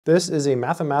This is a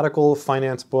mathematical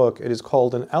finance book. It is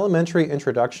called An Elementary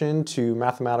Introduction to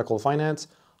Mathematical Finance,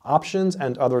 Options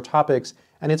and Other Topics,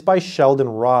 and it's by Sheldon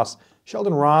Ross.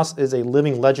 Sheldon Ross is a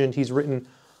living legend. He's written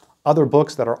other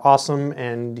books that are awesome,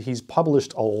 and he's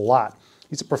published a lot.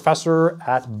 He's a professor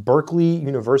at Berkeley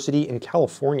University in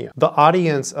California. The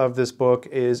audience of this book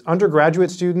is undergraduate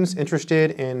students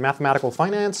interested in mathematical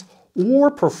finance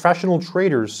or professional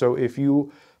traders. So if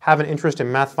you have an interest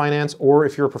in math finance or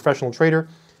if you're a professional trader,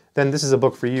 then this is a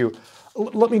book for you.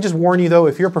 Let me just warn you though,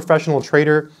 if you're a professional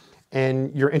trader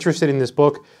and you're interested in this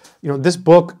book, this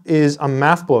book is a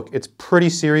math book. It's pretty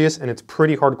serious and it's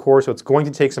pretty hardcore, so it's going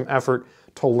to take some effort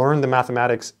to learn the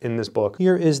mathematics in this book.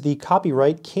 Here is the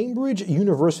copyright, Cambridge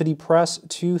University Press,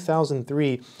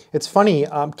 2003. It's funny,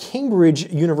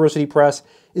 Cambridge University Press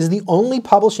is the only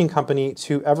publishing company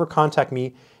to ever contact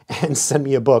me and send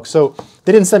me a book. So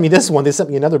they didn't send me this one, they sent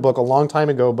me another book a long time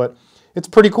ago, but it's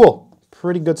pretty cool.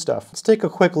 Pretty good stuff. Let's take a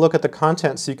quick look at the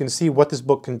content so you can see what this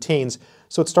book contains.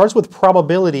 So it starts with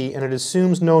probability and it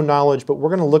assumes no knowledge, but we're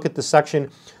going to look at the section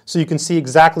so you can see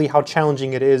exactly how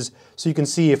challenging it is, so you can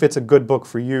see if it's a good book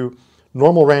for you.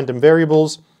 Normal random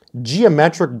variables,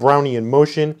 geometric Brownian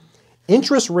motion,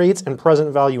 interest rates and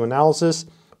present value analysis,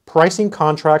 pricing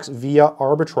contracts via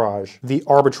arbitrage, the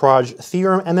arbitrage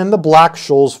theorem, and then the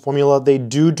Black-Scholes formula. They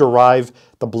do derive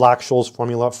the Black-Scholes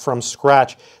formula from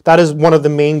scratch. That is one of the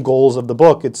main goals of the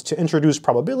book. It's to introduce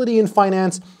probability in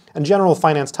finance and general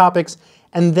finance topics,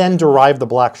 and then derive the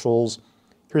Black-Scholes.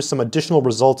 Here's some additional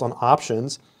results on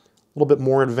options, a little bit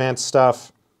more advanced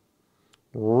stuff.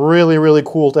 Really, really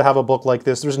cool to have a book like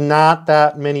this. There's not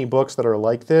that many books that are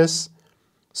like this,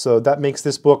 so that makes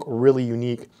this book really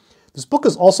unique. This book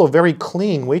is also very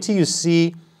clean. Wait till you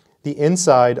see the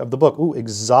inside of the book. Ooh,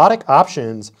 exotic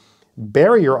options,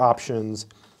 barrier options,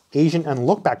 Asian and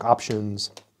look-back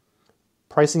options,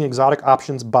 pricing exotic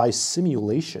options by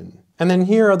simulation. And then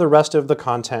here are the rest of the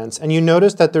contents. And you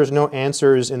notice that there's no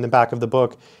answers in the back of the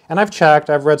book. And I've checked,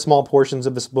 I've read small portions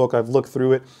of this book, I've looked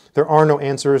through it. There are no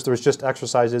answers, there's just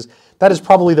exercises. That is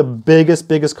probably the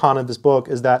biggest con of this book,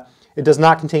 is that it does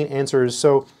not contain answers.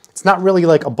 So it's not really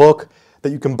like a book that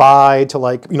you can buy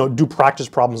to do practice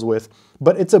problems with,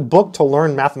 but it's a book to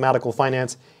learn mathematical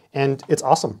finance, and it's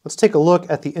awesome. Let's take a look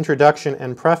at the introduction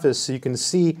and preface so you can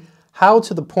see how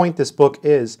to the point this book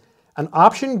is. An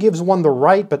option gives one the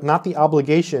right, but not the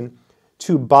obligation,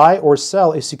 to buy or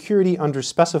sell a security under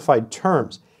specified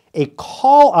terms. A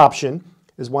call option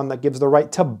is one that gives the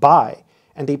right to buy,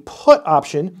 and a put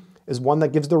option is one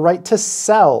that gives the right to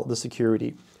sell the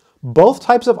security. Both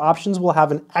types of options will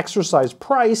have an exercise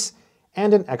price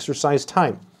and an exercise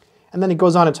time. And then it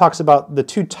goes on and talks about the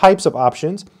two types of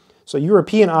options. So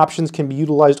European options can be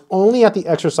utilized only at the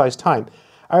exercise time.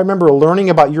 I remember learning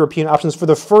about European options for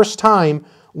the first time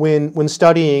when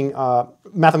studying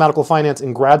mathematical finance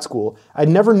in grad school. I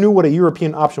never knew what a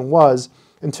European option was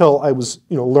until I was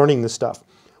learning this stuff.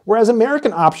 Whereas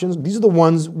American options, these are the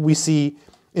ones we see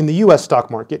in the US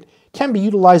stock market, can be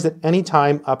utilized at any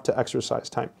time up to exercise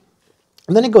time.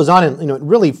 And then it goes on and it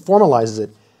really formalizes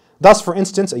it. Thus, for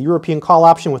instance, a European call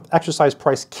option with exercise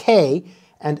price K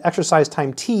and exercise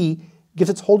time T gives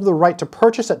its holder the right to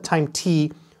purchase at time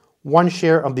T one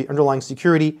share of the underlying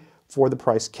security for the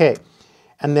price K.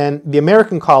 And then the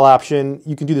American call option,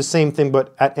 you can do the same thing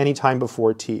but at any time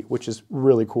before T, which is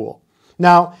really cool.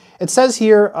 Now, it says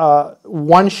here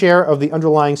one share of the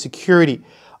underlying security.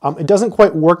 It doesn't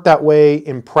quite work that way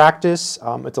in practice.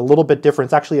 It's a little bit different.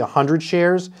 It's actually 100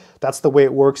 shares. That's the way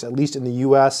it works, at least in the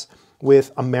US,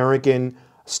 with American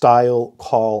style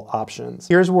call options.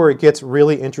 Here's where it gets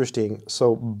really interesting.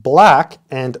 So Black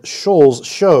and Scholes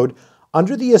showed,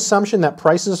 under the assumption that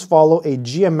prices follow a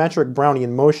geometric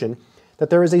Brownian motion,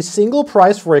 that there is a single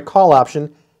price for a call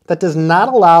option that does not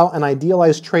allow an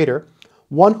idealized trader,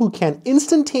 one who can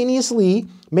instantaneously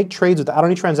make trades without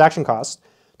any transaction costs,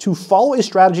 to follow a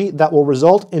strategy that will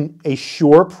result in a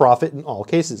sure profit in all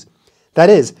cases.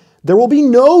 That is, there will be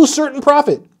no certain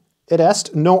profit. It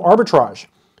est, no arbitrage,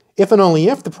 if and only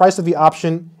if the price of the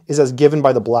option is as given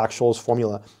by the Black-Scholes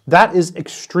formula. That is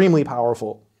extremely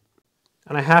powerful.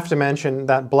 And I have to mention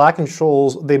that Black and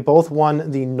Scholes, they both won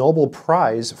the Nobel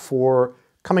Prize for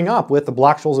coming up with the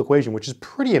Black-Scholes equation, which is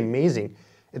pretty amazing.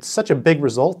 It's such a big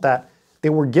result that they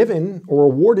were given or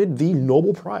awarded the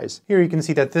Nobel Prize. Here you can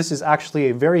see that this is actually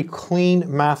a very clean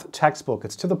math textbook.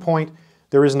 It's to the point,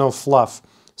 there is no fluff.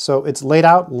 So it's laid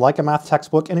out like a math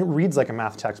textbook and it reads like a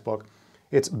math textbook.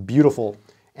 It's beautiful.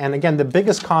 And again, the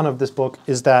biggest con of this book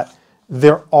is that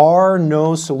there are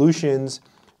no solutions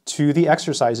to the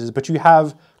exercises, but you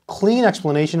have clean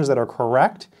explanations that are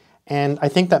correct, and I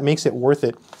think that makes it worth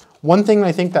it. One thing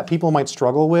I think that people might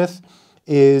struggle with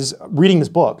is reading this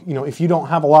book. You know, if you don't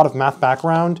have a lot of math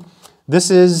background, this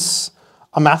is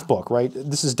a math book, right?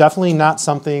 This is definitely not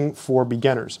something for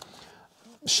beginners.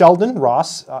 Sheldon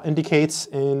Ross indicates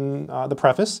in the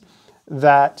preface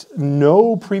that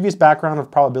no previous background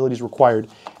of probability is required.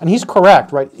 And he's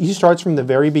correct, right? He starts from the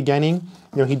very beginning.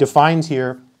 You know, he defines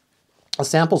here a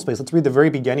sample space. Let's read the very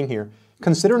beginning here.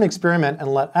 Consider an experiment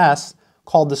and let S,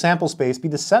 called the sample space, be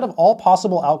the set of all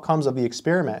possible outcomes of the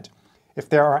experiment. If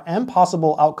there are m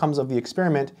possible outcomes of the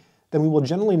experiment, then we will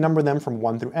generally number them from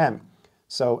 1 through m.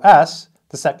 So S,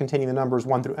 the set containing the numbers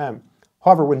 1 through m.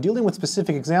 However, when dealing with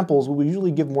specific examples, we will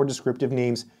usually give more descriptive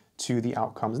names to the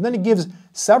outcomes. And then it gives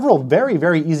several very,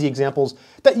 very easy examples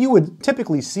that you would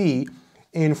typically see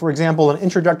in, for example, an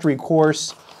introductory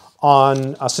course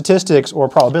on statistics or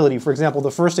probability. For example, the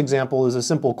first example is a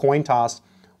simple coin toss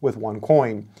with one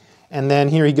coin. And then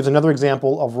here he gives another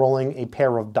example of rolling a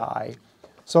pair of die.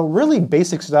 So really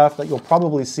basic stuff that you'll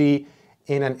probably see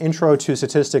in an intro to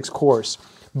statistics course.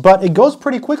 But it goes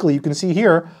pretty quickly. You can see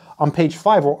here on page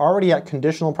 5, we're already at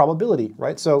conditional probability,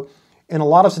 right? So in a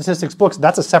lot of statistics books,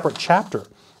 that's a separate chapter.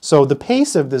 So the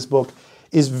pace of this book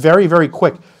is very, very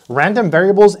quick. Random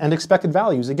variables and expected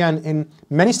values. Again, in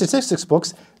many statistics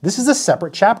books, this is a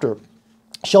separate chapter.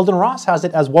 Sheldon Ross has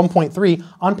it as 1.3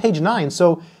 on page 9.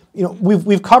 So, you know,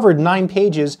 we've covered 9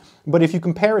 pages, but if you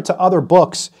compare it to other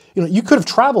books, you know, you could have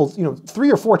traveled, you know,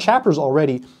 3 or 4 chapters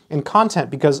already in content,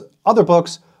 because other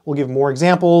books will give more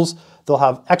examples, they'll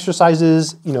have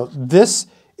exercises. You know, this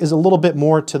is a little bit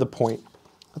more to the point.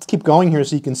 Let's keep going here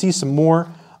so you can see some more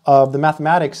of the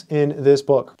mathematics in this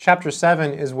book. Chapter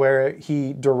 7 is where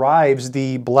he derives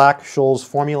the Black-Scholes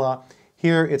formula.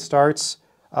 Here it starts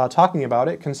talking about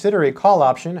it. Consider a call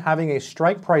option having a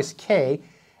strike price K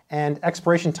and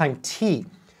expiration time T.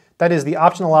 That is, the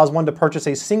option allows one to purchase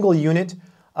a single unit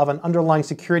of an underlying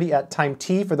security at time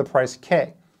T for the price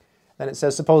K. Then it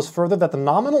says, suppose further that the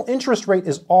nominal interest rate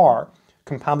is R,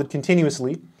 compounded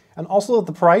continuously, and also that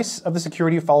the price of the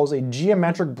security follows a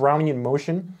geometric Brownian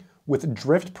motion with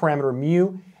drift parameter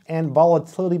mu and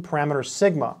volatility parameter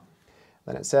sigma.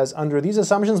 Then it says, under these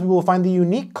assumptions, we will find the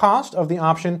unique cost of the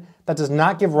option that does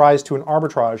not give rise to an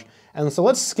arbitrage. And so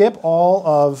let's skip all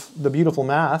of the beautiful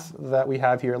math that we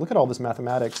have here. Look at all this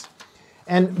mathematics.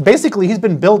 And basically, he's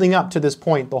been building up to this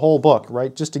point the whole book,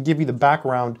 right? Just to give you the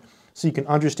background so you can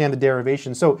understand the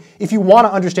derivation. So if you want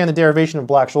to understand the derivation of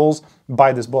Black-Scholes,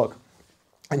 buy this book.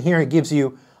 And here it gives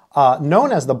you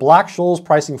known as the Black-Scholes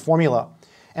pricing formula.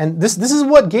 And this is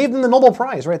what gave them the Nobel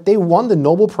Prize, right? They won the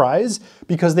Nobel Prize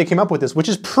because they came up with this, which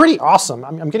is pretty awesome.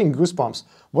 I'm getting goosebumps.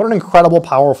 What an incredible,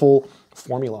 powerful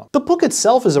formula. The book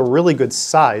itself is a really good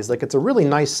size. Like, it's a really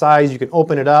nice size. You can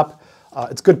open it up.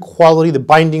 It's good quality. The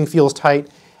binding feels tight.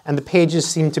 And the pages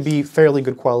seem to be fairly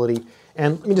good quality.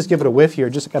 And let me just give it a whiff here.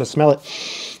 Just gotta smell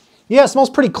it. Yeah, it smells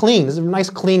pretty clean. This is a nice,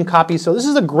 clean copy. So this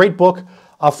is a great book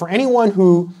for anyone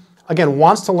who, again,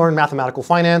 wants to learn mathematical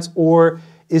finance or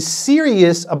is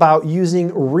serious about using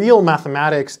real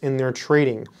mathematics in their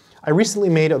trading. I recently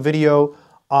made a video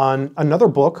on another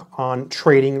book on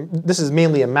trading. This is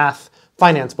mainly a math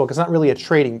finance book. It's not really a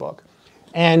trading book.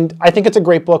 And I think it's a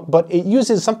great book, but it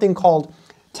uses something called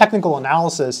technical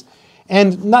analysis.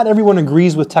 And not everyone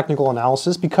agrees with technical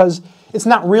analysis because it's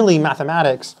not really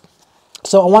mathematics.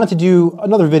 So I wanted to do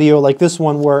another video like this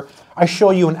one where I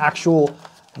show you an actual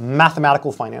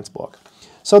mathematical finance book.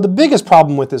 So the biggest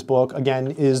problem with this book,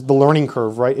 again, is the learning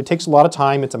curve, right? It takes a lot of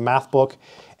time. It's a math book,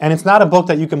 and it's not a book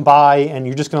that you can buy and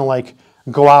you're just gonna like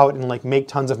go out and like make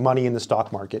tons of money in the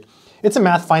stock market. It's a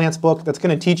math finance book that's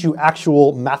gonna teach you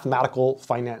actual mathematical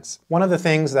finance. One of the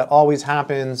things that always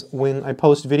happens when I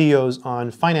post videos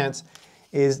on finance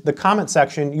is the comment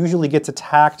section usually gets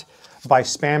attacked by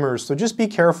spammers. So just be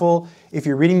careful if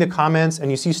you're reading the comments and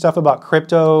you see stuff about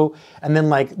crypto and then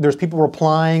like there's people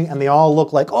replying and they all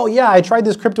look like, oh yeah, I tried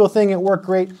this crypto thing, it worked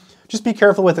great. Just be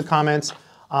careful with the comments.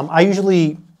 I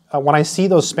usually, when I see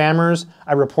those spammers,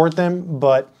 I report them,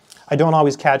 but I don't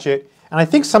always catch it. And I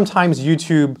think sometimes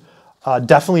YouTube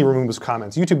definitely removes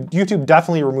comments. YouTube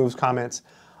definitely removes comments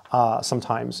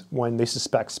sometimes when they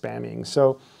suspect spamming.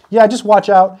 So yeah, just watch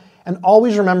out. And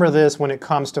always remember this when it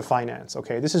comes to finance,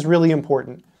 okay? This is really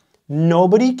important.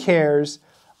 Nobody cares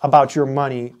about your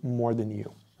money more than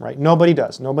you, right? Nobody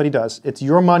does, nobody does. It's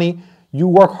your money, you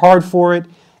work hard for it,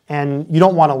 and you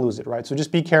don't want to lose it, right? So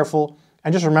just be careful,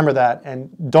 and just remember that,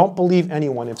 and don't believe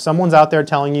anyone. If someone's out there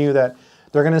telling you that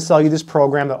they're gonna sell you this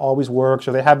program that always works,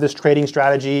 or they have this trading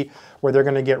strategy where they're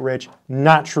gonna get rich,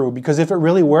 not true, because if it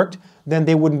really worked, then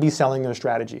they wouldn't be selling their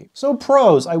strategy. So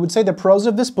pros, I would say the pros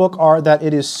of this book are that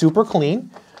it is super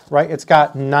clean, right? It's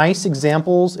got nice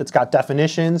examples, it's got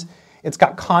definitions, it's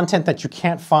got content that you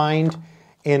can't find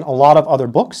in a lot of other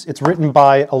books. It's written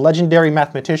by a legendary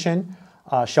mathematician,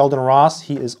 Sheldon Ross.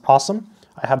 He is awesome.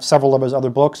 I have several of his other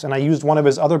books, and I used one of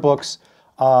his other books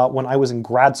when I was in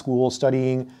grad school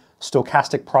studying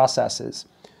stochastic processes.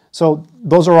 So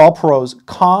those are all pros.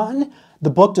 Con, the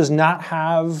book does not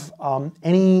have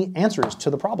any answers to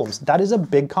the problems. That is a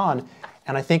big con,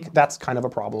 and I think that's kind of a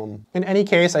problem. In any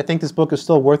case, I think this book is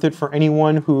still worth it for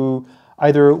anyone who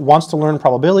either wants to learn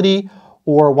probability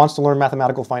or wants to learn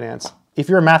mathematical finance. If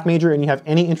you're a math major and you have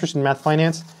any interest in math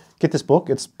finance, get this book.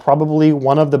 It's probably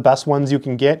one of the best ones you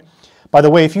can get. By the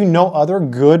way, if you know other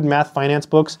good math finance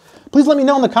books, please let me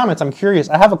know in the comments. I'm curious.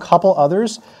 I have a couple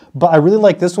others, but I really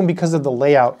like this one because of the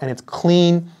layout, and it's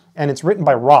clean, and it's written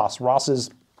by Ross. Ross is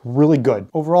really good.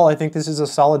 Overall, I think this is a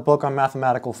solid book on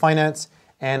mathematical finance,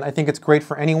 and I think it's great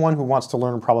for anyone who wants to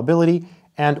learn probability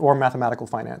and or mathematical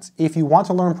finance. If you want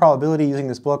to learn probability using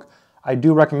this book, I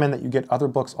do recommend that you get other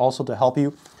books also to help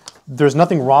you. There's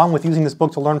nothing wrong with using this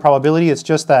book to learn probability. It's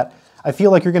just that I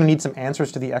feel like you're going to need some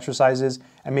answers to the exercises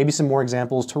and maybe some more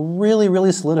examples to really,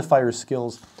 really solidify your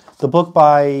skills. The book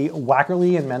by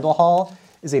Wackerly and Mendenhall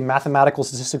is a mathematical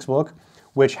statistics book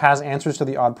which has answers to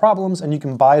the odd problems, and you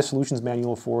can buy a solutions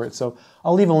manual for it. So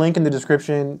I'll leave a link in the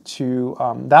description to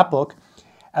that book,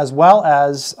 as well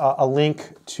as a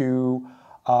link to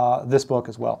this book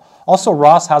as well. Also,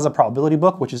 Ross has a probability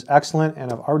book, which is excellent,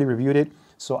 and I've already reviewed it.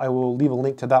 So I will leave a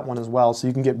link to that one as well. So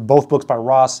you can get both books by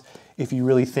Ross if you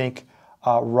really think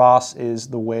Ross is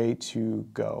the way to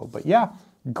go. But yeah,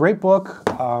 great book.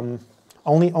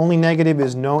 Only negative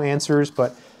is no answers,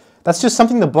 but that's just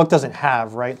something the book doesn't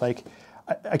have, right? Like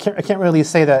I can't really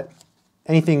say that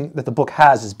anything that the book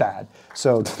has is bad.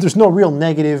 So there's no real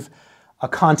negative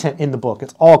content in the book.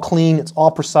 It's all clean, it's all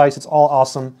precise, it's all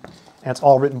awesome, and it's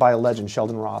all written by a legend,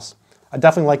 Sheldon Ross. I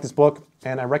definitely like this book,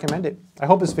 and I recommend it. I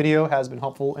hope this video has been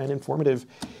helpful and informative.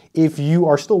 If you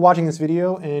are still watching this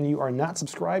video and you are not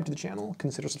subscribed to the channel,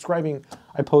 consider subscribing.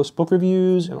 I post book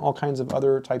reviews and all kinds of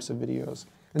other types of videos.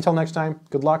 Until next time,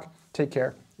 good luck, take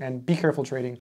care, and be careful trading.